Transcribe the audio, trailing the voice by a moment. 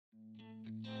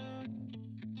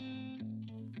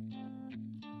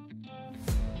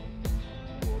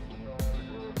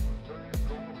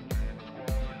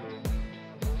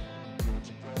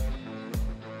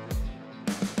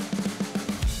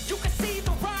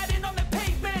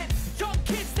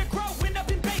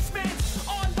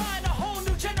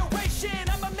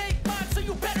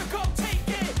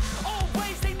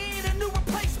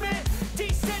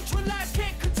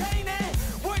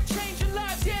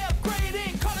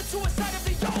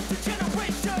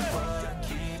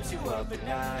up at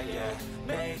night, yeah.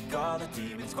 Make all the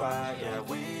demons quiet, yeah.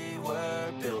 We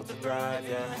were built to thrive,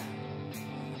 yeah.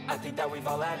 I think that we've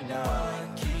all had enough.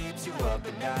 What keeps you up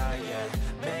at night, yeah.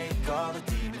 Make all the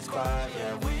demons quiet,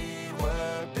 yeah. We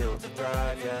were built to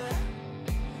thrive, yeah.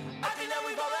 I think that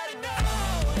we've all had enough.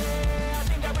 Oh, yeah, I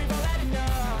think that we've all had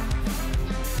enough.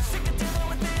 Sick of dealing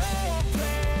with the old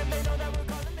plan. They know that we're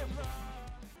calling it wrong.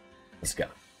 Let's go.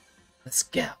 Let's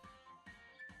go.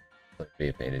 Would be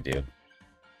a pain to do.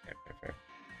 Fair.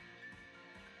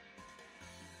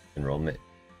 Enrollment.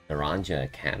 Naranja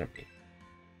Academy.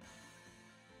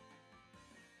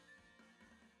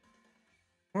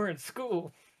 We're in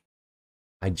school.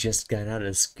 I just got out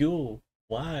of school.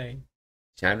 Why?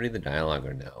 Should I read the dialogue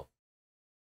or no?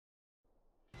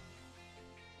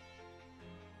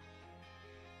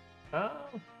 I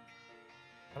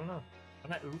don't know.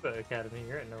 I'm at Uba Academy.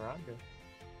 You're at Naranja.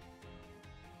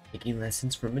 Taking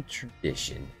lessons from a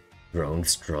tradition, growing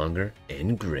stronger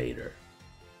and greater.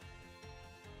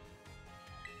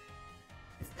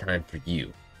 It's time for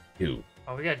you to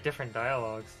Oh, we got different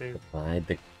dialogues, too. dive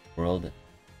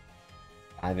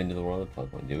into the world of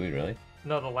Pokemon. Do we really?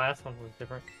 No, the last one was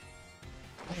different.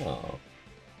 Oh.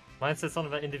 Mine said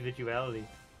something about individuality.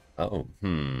 Oh,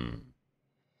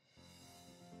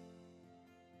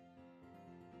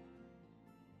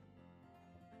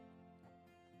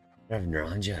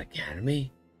 Naranja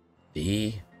Academy?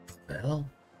 Well,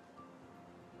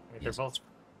 They're both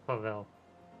Pavel.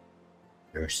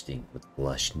 bursting with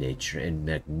lush nature and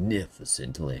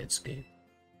magnificent landscape.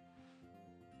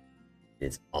 It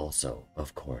is also,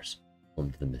 of course,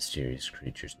 home to the mysterious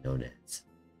creatures known as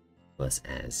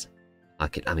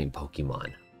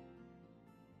Pokemon.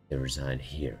 They reside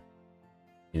here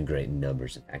in great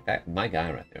numbers. In fact, my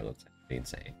guy right there looks like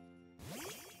insane.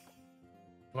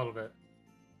 A little bit.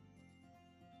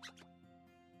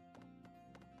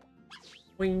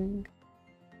 Wing.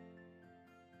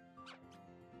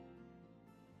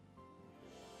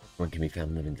 One can be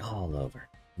found living all over,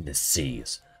 in the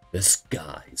seas, the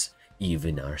skies,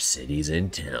 even our cities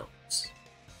and towns.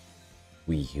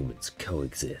 We humans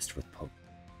coexist with Pokemon,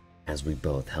 as we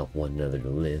both help one another to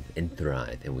live and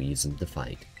thrive, and we use them to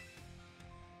fight.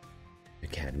 The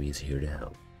Academy is here to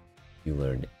help. You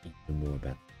learn even more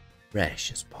about the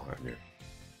precious partner.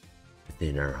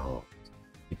 Within our halls,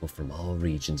 people from all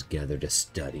regions gather to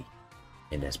study,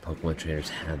 and as Pokemon trainers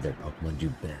have their Pokemon do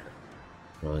battle,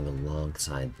 growing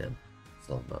alongside them,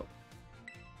 slow-mo.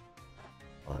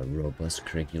 A robust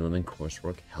curriculum and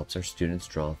coursework helps our students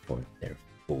draw forth their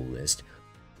fullest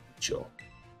potential.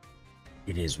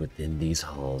 It is within these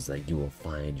halls that you will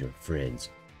find your friends,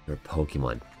 your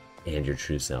Pokemon, and your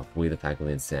true self. We, the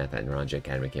faculty and staff at Naranja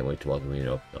Academy, can't wait to welcome you in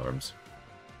open arms.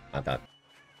 I thought,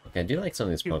 okay, I do like some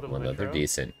of these Cute Pokemon little though. They're intro.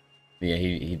 decent. Yeah,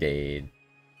 he did.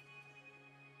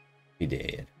 He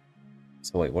did.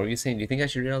 So wait, what were you saying? Do you think I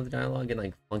should read all the dialogue in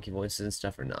like funky voices and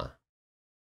stuff or not?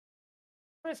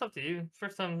 It's up to you.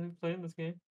 First time playing this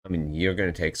game. I mean, you're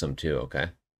gonna take some too, okay?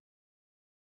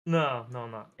 No,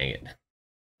 I'm not. Dang it.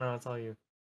 No, it's all you.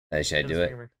 Should I You're the do it?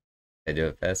 streamer. Should I do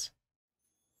it, Fez?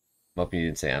 I'm hoping you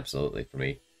didn't say absolutely for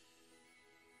me.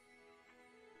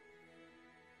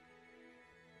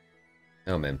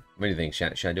 Oh man, what do you think?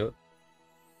 Should I do it?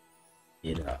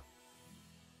 Get up.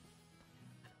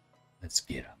 Let's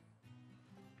get up.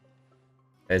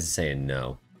 Fez is saying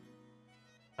no.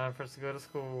 Time for us to go to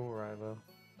school, Rival.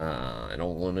 I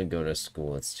don't want to go to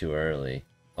school. It's too early.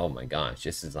 Oh my gosh,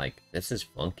 this is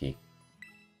funky.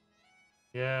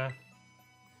 Yeah.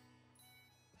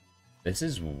 This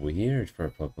is weird for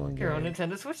a Pokemon Your own game.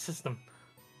 Nintendo Switch system.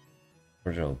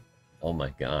 Original. Oh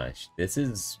my gosh, this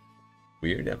is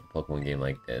weird to have a Pokemon game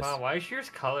like this. Wow, why is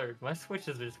yours colored? My Switch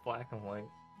is just black and white.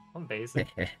 I'm basic.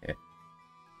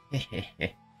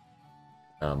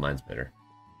 Mine's better.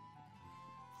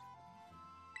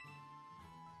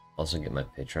 Also get my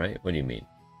pitch right? What do you mean?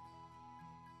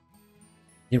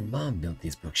 Your mom built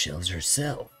these bookshelves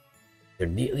herself. They're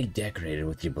neatly decorated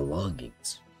with your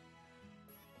belongings.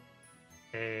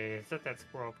 Hey, is that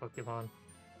squirrel Pokemon?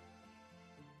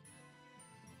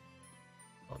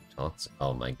 Mom talks.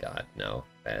 Oh my god, no.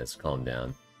 Baz, calm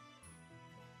down.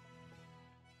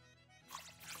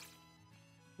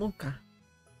 Okay.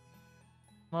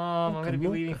 Mom, I'm gonna be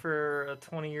Mocha. leaving for a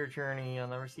 20-year journey. I'll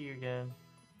never see you again.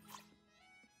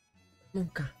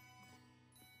 Okay.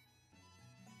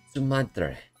 Su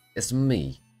madre, it's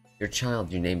me, your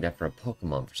child you named after a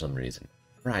Pokemon for some reason.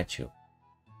 Raichu.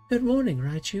 Good morning,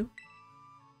 Raichu.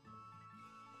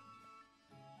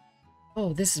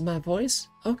 Oh, this is my voice?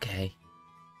 Okay.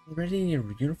 Ready in your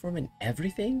uniform and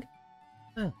everything?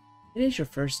 Well, it is your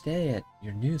first day at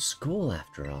your new school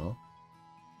after all.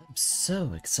 I'm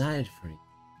so excited for you.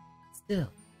 Still,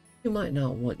 you might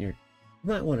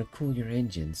want to cool your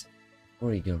engines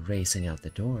before you go racing out the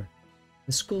door.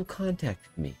 The school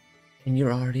contacted me, and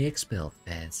you're already expelled,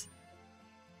 Fez,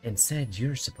 and said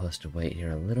you're supposed to wait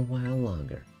here a little while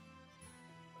longer.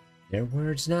 Their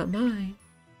words, not mine.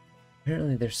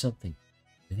 Apparently there's something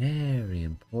very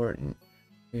important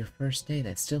for your first day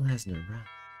that still hasn't arrived.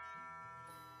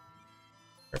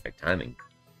 Perfect timing.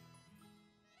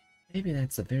 Maybe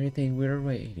that's the very thing we were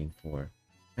waiting for.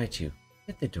 Right, you,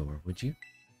 at the door, would you?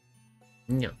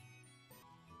 No.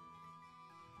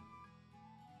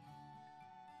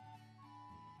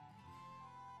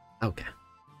 Okay,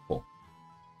 cool.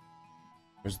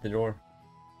 Where's the door?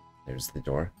 There's the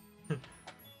door.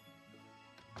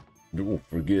 Don't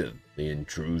forgive the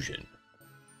intrusion.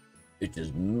 It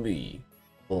is me,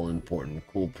 all-important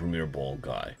cool premier ball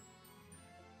guy.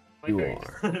 You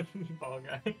are ball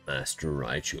guy. Master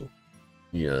Raichu.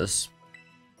 Yes.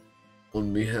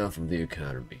 On behalf of the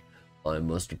Academy, I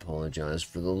must apologize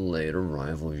for the late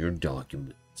arrival of your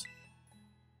documents.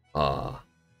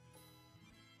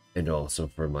 And also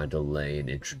for my delay in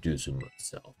introducing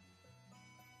myself.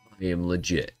 I am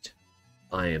legit.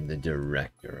 I am the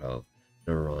director of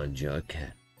Naranja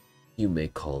Academy. You may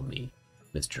call me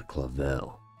Mr.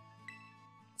 Clavel.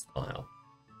 Smile.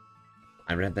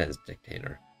 I read that as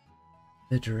dictator.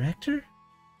 The director?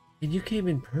 And you came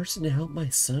in person to help my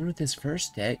son with his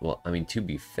first day? Well, I mean, to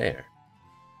be fair,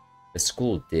 the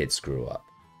school did screw up.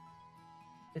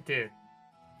 It did.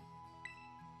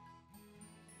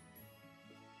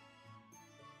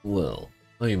 Well,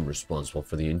 I am responsible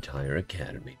for the entire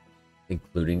academy,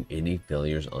 including any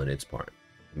failures on its part.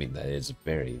 I mean, that is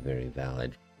very, very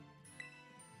valid.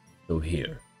 So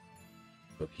here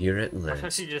at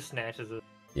last. She just snatches it.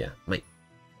 Yeah,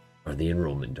 are the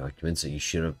enrollment documents that you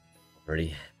should have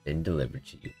already been delivered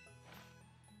to you.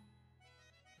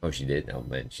 Oh, she did? Oh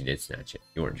man, she did snatch it.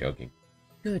 You weren't joking.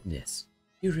 Goodness,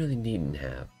 you really needn't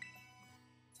have.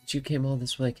 Since you came all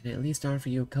this way, can I at least offer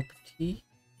you a cup of tea?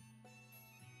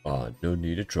 No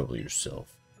need to trouble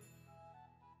yourself.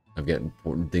 I've got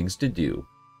important things to do.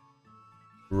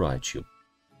 Right, you.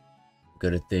 I've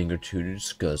got a thing or two to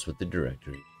discuss with the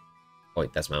director. Oh,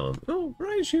 wait, that's my mom. Oh,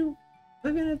 right, you.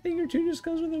 I've got a thing or two to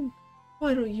discuss with him.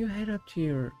 Why don't you head up to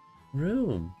your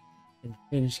room and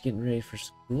finish getting ready for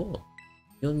school?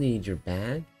 You'll need your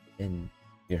bag and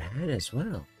your hat as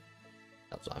well.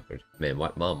 That was awkward. Man,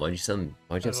 Mom, why'd you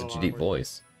have such a deep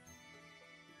voice?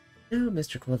 No,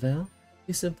 Mr. Clavel.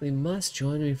 You simply must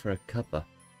join me for a cuppa.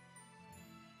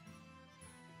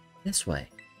 This way.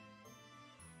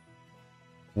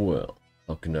 Well,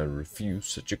 how can I refuse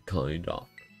such a kind offer?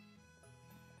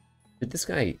 Did this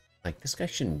guy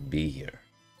shouldn't be here.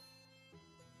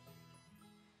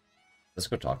 Let's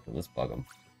go talk to him, let's bug him.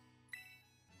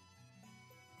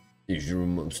 Is your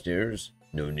room upstairs?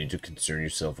 No need to concern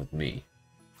yourself with me.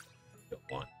 Go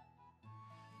on.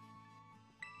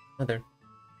 Mother.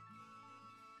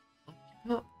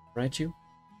 Oh, right, you.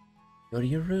 Go to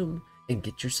your room and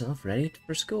get yourself ready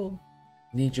for school.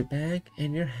 You need your bag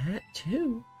and your hat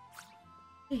too.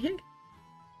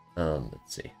 Let's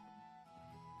see.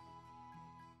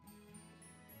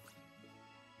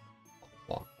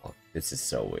 Walk. This is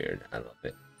so weird. I love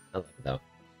it. I love it though.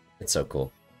 It's so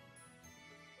cool.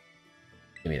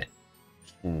 Give me that.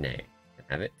 Nah.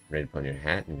 Have it. Ready to put on your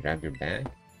hat and grab your bag.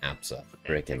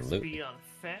 Abso-freaking-lutely. Speed on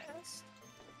fast.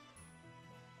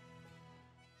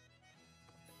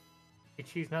 You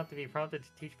choose not to be prompted to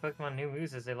teach Pokemon new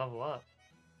moves as they level up.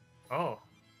 Oh.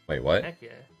 Wait, what? Heck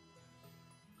yeah.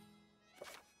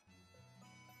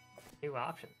 New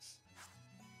options.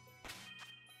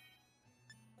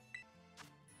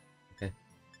 Okay.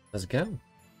 Let's go.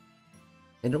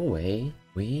 And away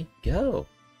we go.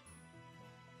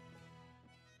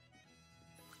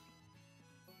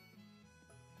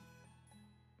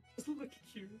 Look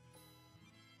at you.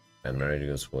 I'm not ready to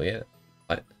go to school yet.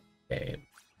 What? Game.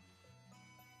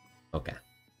 Okay.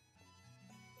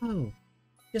 Oh,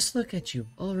 just look at you,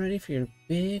 all ready for your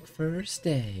big first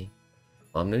day.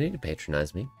 Mom, no need to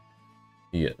patronize me.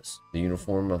 Yes, the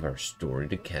uniform of our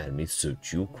storied academy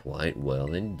suits you quite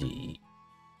well indeed.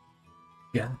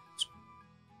 Gasp.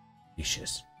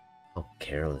 Gracious, how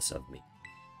careless of me.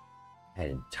 I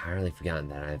had entirely forgotten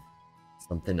that I've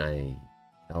something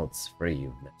else for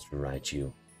you, Master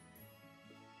Raichu.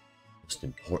 Most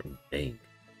important thing.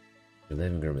 Your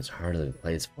living room is hardly the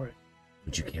place for it.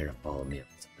 Would you care to follow me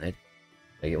outside?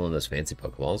 Can I get one of those fancy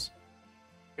Pokeballs?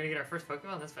 We're gonna get our first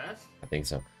Pokemon this fast? I think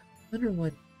so. I wonder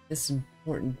what this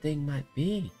important thing might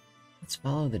be. Let's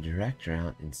follow the director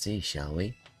out and see, shall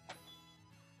we?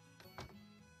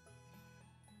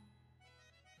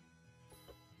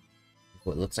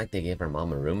 Well, it looks like they gave our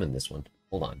mom a room in this one.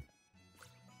 Hold on.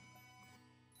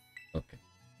 Okay.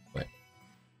 Wait.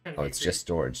 Oh, it's just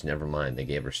storage. Never mind. They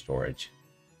gave her storage.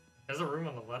 There's a room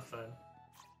on the left side.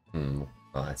 Hmm.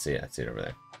 Oh, I see it. I see it over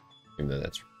there. Even though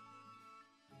that's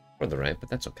for the right, but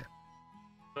that's okay.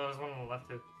 No, there's one on the left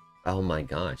too. Oh my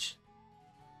gosh.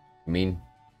 You mean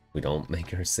we don't make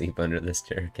her sleep under the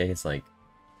staircase? Like,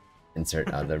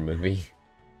 insert other movie?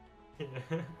 Yeah.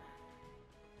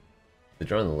 The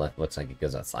door on the left looks like it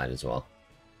goes outside as well.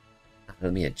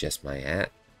 Let me adjust my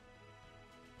hat.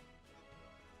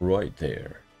 Right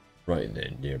there. Right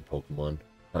then, dear Pokemon.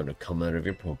 Time to come out of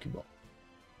your Pokeball.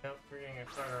 Yep, we're getting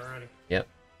excited already. Yep.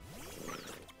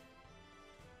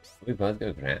 We both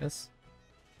go grass?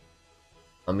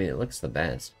 I mean, it looks the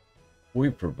best. We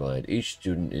provide each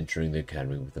student entering the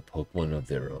academy with a Pokemon of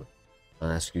their own.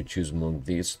 I'll ask you to choose among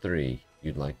these three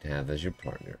you'd like to have as your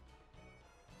partner.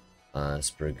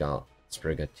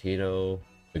 Sprigatito,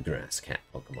 the grass cat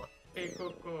Pokemon. Hey,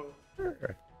 Coco.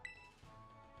 Sure.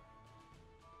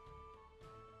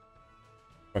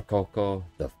 Coco,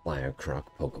 the Fire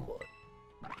Croc Pokemon.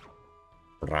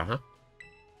 Raha.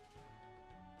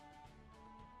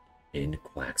 And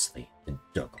Quaxley, the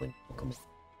Duckling Pokemon.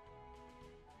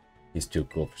 He's too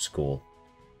cool for school.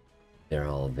 They're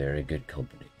all very good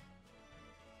company.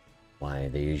 Why,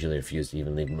 they usually refuse to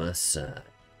even leave my side.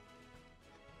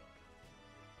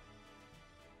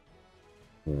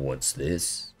 What's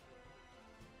this?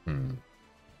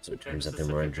 So it turns out they're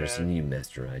more interested in you,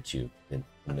 Master Raichu, than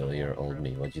familiar old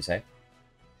me. What'd you say?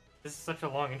 This is such a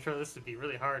long intro. This would be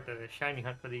really hard to shiny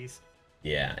hunt for these.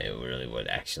 Yeah, it really would,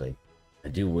 actually. I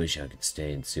do wish I could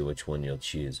stay and see which one you'll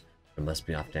choose. I must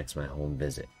be off next my home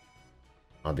visit.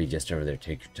 I'll be just over there.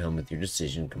 Take your time with your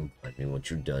decision. Come find me once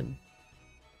you're done.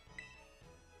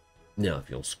 Now, if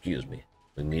you'll excuse me,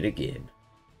 we'll meet again.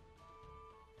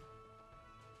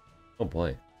 Oh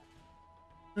boy.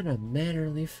 What a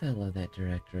mannerly fellow that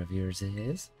director of yours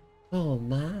is. Oh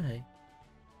my.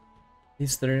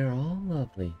 These three are all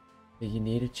lovely, but you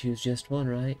need to choose just one,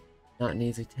 right? Not an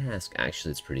easy task.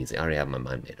 Actually, it's pretty easy. I already have my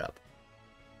mind made up.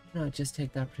 Why not just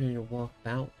take the opportunity to walk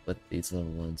about with these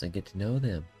little ones and get to know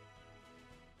them?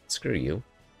 Screw you.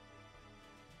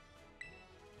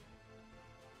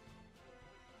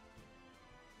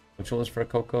 Which one was for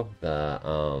Coco? The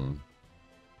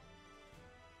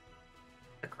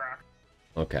Croc.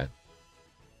 Okay.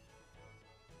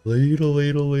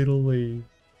 Ladle.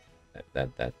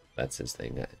 That's his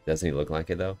thing. Doesn't he look like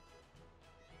it though?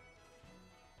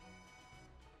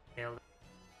 Nailed it.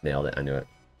 Nailed it. I knew it.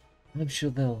 I'm sure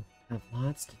they'll have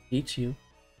lots to teach you.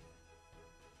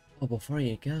 Oh, before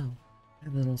you go, I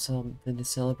have a little something to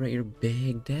celebrate your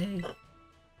big day.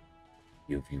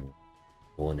 You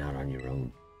going out on your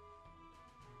own.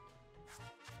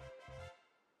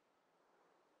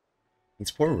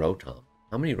 These poor Rotom.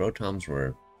 How many Rotoms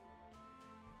were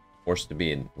forced to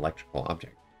be an electrical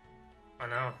object? I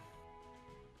know.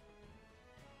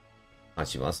 Oh,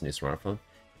 she lost a new smartphone?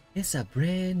 It's a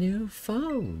brand new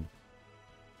phone.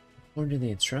 According to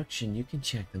the instruction, you can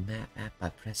check the map app by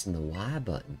pressing the Y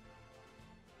button.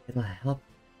 It'll help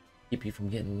keep you from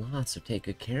getting lost, so take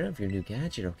good care of your new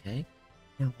gadget, okay?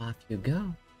 Now off you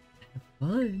go. Have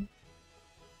fun.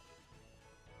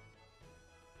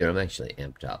 Dude, I'm actually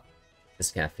amped up.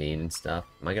 This caffeine and stuff.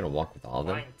 Am I gonna walk with all of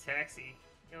them? Flying taxi.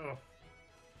 Yo.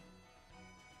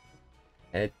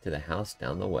 Head to the house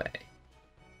down the way.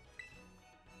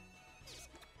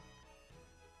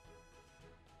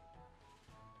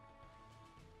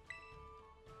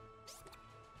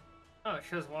 Oh, it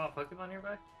shows wild Pokemon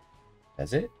nearby?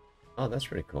 Does it? Oh, that's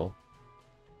pretty cool.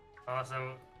 Oh,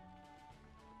 so...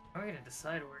 How are we gonna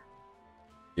decide where...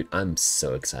 Dude, I'm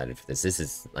so excited for this. This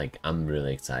is, like, I'm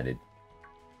really excited.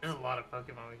 There's a lot of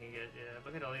Pokemon we can get, yeah.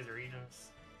 Look at all these regions.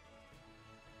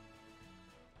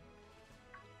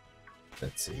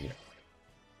 Let's see.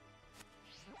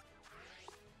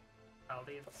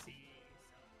 Paldea Sea.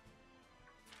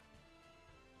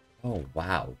 Oh,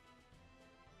 wow.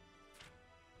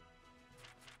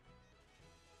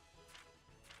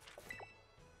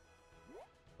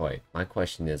 Wait, my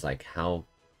question is, like, how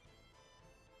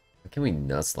can we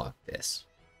Nuzlocke this?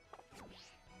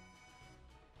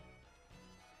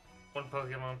 One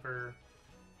Pokemon per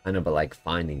I know, but, like,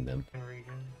 finding them.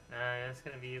 region. Yeah, it's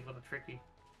gonna be a little tricky.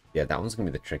 Yeah, that one's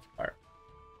gonna be the tricky part.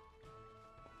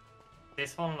 They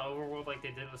spawn in the overworld like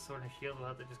they did with Sword and Shield. We'll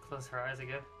have to just close our eyes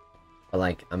again. But,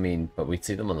 like, I mean, but we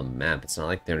see them on the map. It's not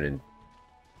like they're in an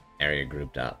area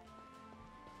grouped up.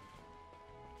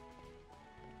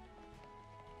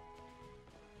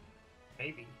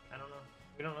 Maybe. I don't know.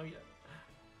 We don't know yet.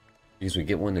 Because we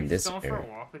get one in this Going for area. a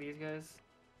walk with these guys?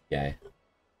 Yeah.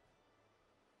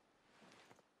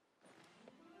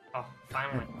 Oh,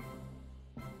 finally.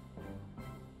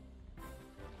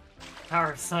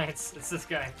 Power of science. It's this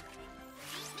guy.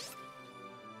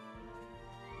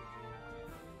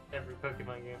 Every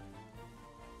Pokemon game.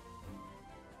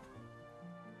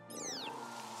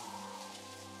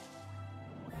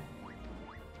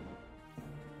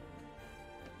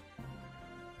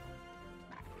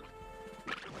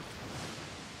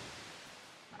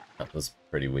 That was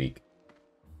pretty weak.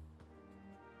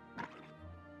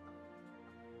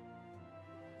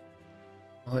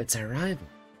 Oh, it's our rival.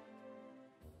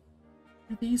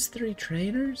 Are these three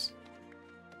trainers?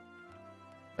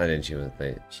 I didn't see what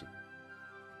they...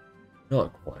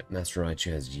 Not quite. Master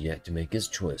Raichu has yet to make his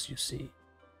choice, you see.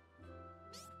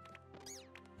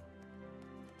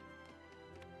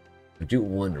 I do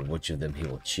wonder which of them he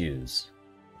will choose.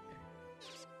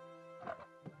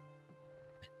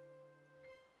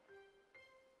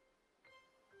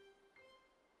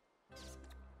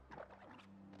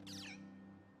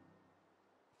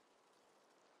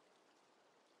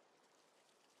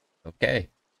 Okay,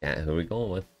 yeah, who are we going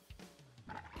with?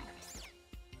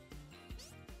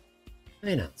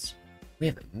 Finals. We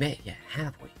haven't met yet,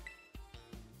 have we?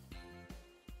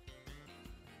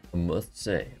 I must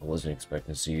say, I wasn't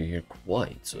expecting to see you here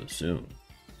quite so soon.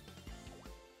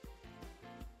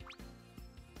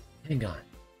 Hang on.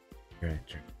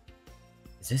 Director.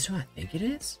 Is this who I think it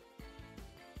is?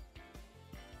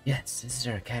 Yes, this is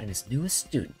our Academy's newest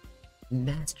student,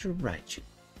 Master Raichu.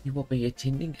 He will be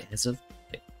attending as of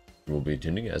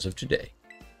today.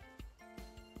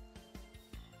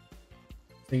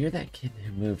 So you're that kid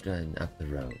who moved on up the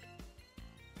road.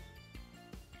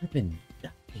 I've been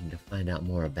dying to find out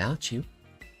more about you.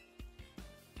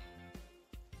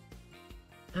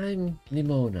 I'm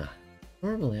Nimona.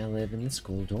 Normally I live in the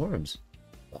school dorms,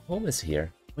 but home is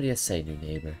here. What do you say, new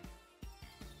neighbor?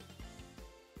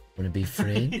 Wanna be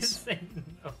friends? You say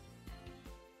no.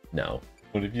 No.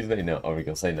 What if you say no? Are we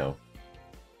gonna say no?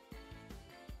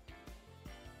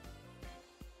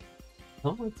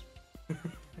 How much?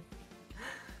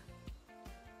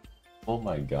 Oh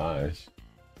my gosh.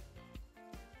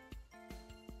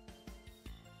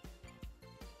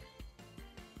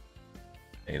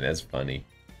 Hey, that's funny.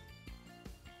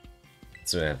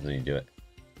 That's what happens when you do it.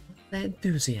 That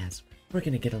enthusiasm. We're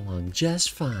gonna get along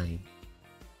just fine.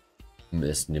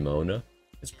 Miss Nimona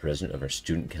is president of our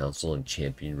student council and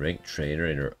champion ranked trainer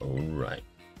in her own right.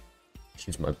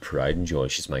 She's my pride and joy.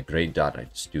 She's my great dot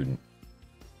student.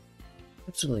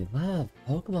 Absolutely love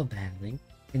Pokemon battling.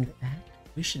 In fact,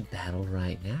 we should battle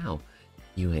right now.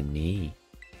 You and me.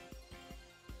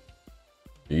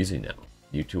 Easy now.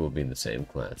 You two will be in the same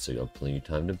class, so you'll have plenty of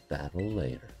time to battle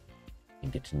later.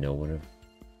 And get to know one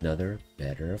another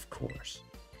better, of course.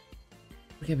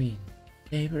 We're gonna be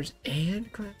neighbors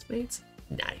and classmates?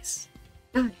 Nice.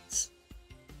 Nice.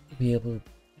 We'll be able to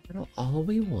battle all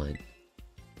we want.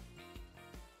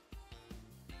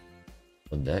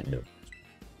 On that note,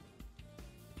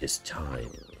 it's time.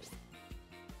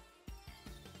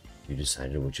 You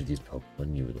decided which of these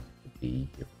Pokemon you would like to be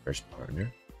your first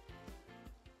partner?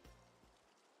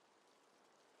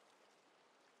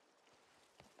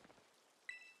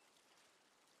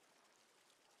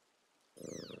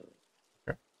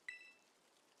 Sure.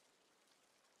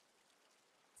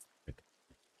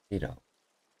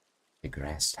 The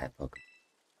grass type Pokemon.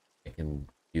 It can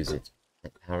use its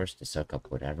powers to soak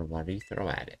up whatever water you throw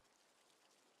at it.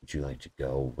 Would you like to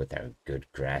go with our good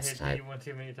grass I hit type? you one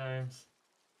too many times.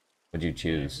 What'd you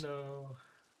choose? No.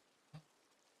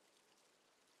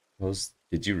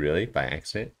 Did you really? By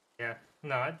accident? Yeah.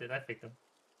 No, I did. I picked them.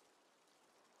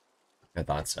 I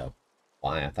thought so.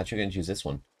 Why? I thought you were going to choose this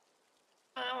one.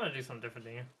 I want to do something different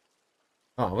than you.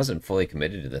 Oh, I wasn't fully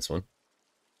committed to this one.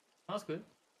 Oh, that's good.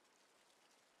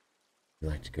 You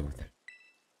like to go with it?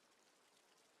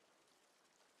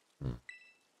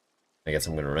 I guess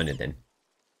I'm going to run it then.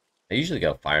 I usually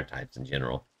go fire types in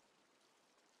general.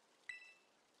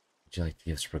 Would you like to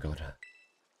give Sprigota?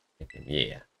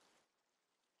 Yeah.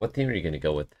 What theme are you going to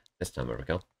go with this time,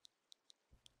 Erico?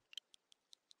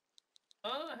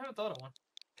 I haven't thought of one.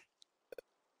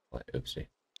 What? Oopsie.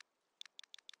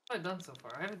 What have I done so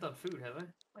far? I haven't done food, have I?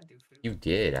 I do food. You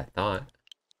did, I thought.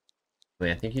 I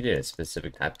mean, I think you did a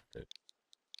specific type of food.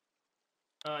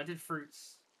 I did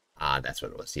fruits. Ah, that's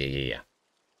what it was. Yeah.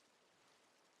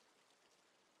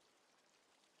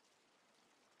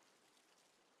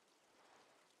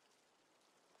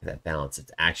 That balance,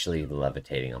 it's actually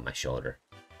levitating on my shoulder.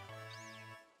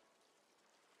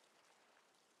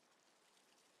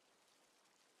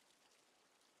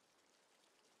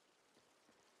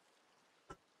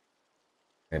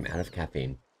 I'm out of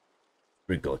caffeine.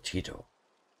 Rigotito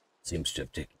seems to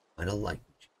have taken quite a liking.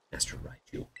 Master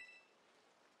Raichu.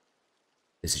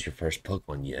 This is your first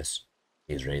Pokemon, yes?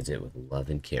 Please raise it with love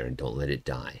and care and don't let it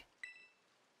die.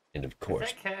 And of If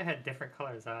course, that cat had different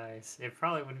colors eyes, it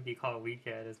probably wouldn't be called Wee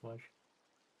Cat as much.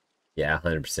 yeah,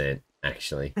 100%,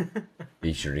 actually.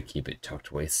 Be sure to keep it tucked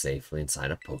away safely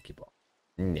inside a Pokeball.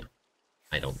 No,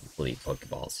 I don't believe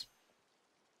Pokeballs.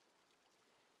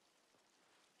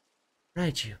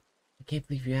 Raichu, I can't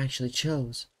believe you actually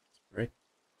chose.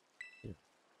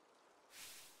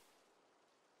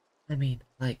 I mean,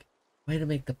 like, way to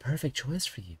make the perfect choice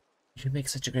for you. You should make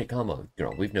such a great combo.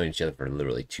 Girl, we've known each other for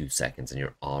literally 2 seconds and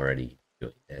you're already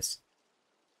doing this.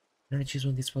 Can I choose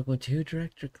one of these Pokemon too,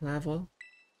 Director Clavel?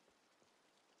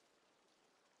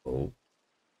 Oh,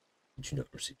 did you not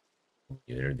receive when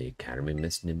you entered the Academy,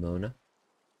 Miss Nimona?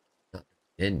 Not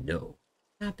then, no.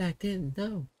 Not back then,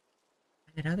 no.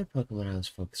 I had other Pokemon I was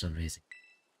focused on raising.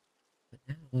 But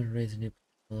now I want to raise a new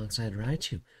Pokemon alongside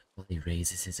Raichu while he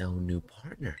raises his own new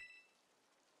partner.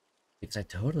 Because I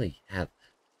totally have,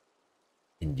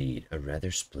 indeed, a rather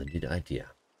splendid idea.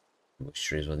 I wish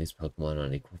to raise one of these Pokemon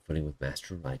on equal footing with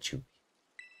Master Raichu.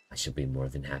 I shall be more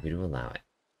than happy to allow it.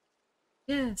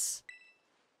 Yes.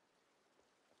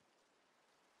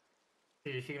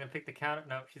 Is she gonna pick the counter?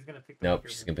 Nope, she's gonna pick the Nope, weaker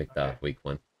she's one. gonna pick the weak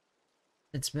one.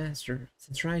 Since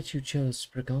Raichu chose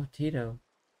Sprigotito,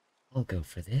 I'll go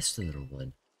for this little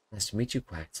one. Nice to meet you,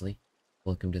 Quaxley.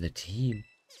 Welcome to the team.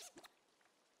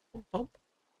 Oh.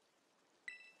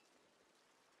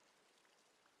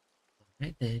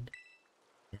 Alright then.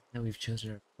 Now that we've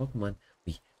chosen our Pokemon,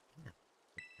 we can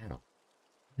battle.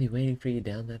 I'll be waiting for you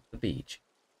down at the beach.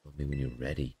 Tell me when you're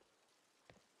ready.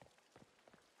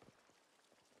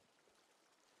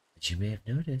 But you may have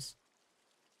noticed,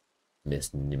 Miss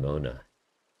Nimona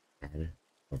had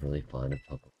overly fond of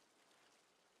Pokemon.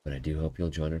 But I do hope you'll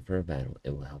join her for a battle.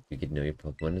 It will help you get to know your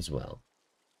Pokemon as well.